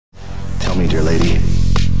Tell me, dear lady,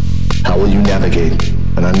 how will you navigate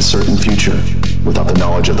an uncertain future without the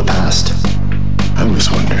knowledge of the past? I was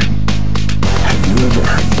wondering, have you ever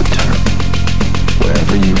heard the term,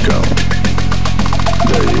 wherever you go,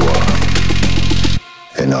 there you are?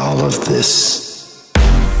 And all of this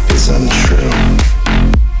is untrue.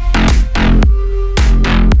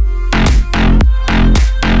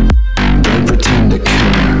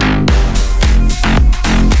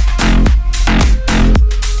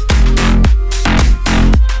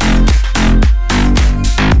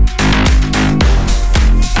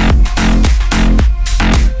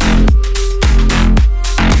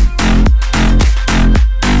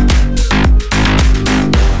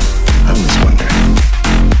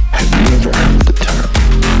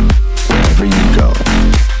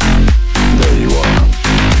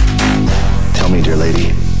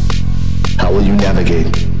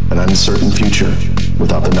 Uncertain future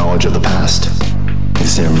without the knowledge of the past.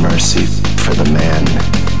 Is there mercy for the man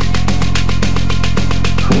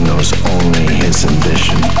who knows only his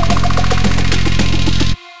ambition?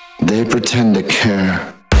 They pretend to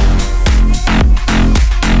care.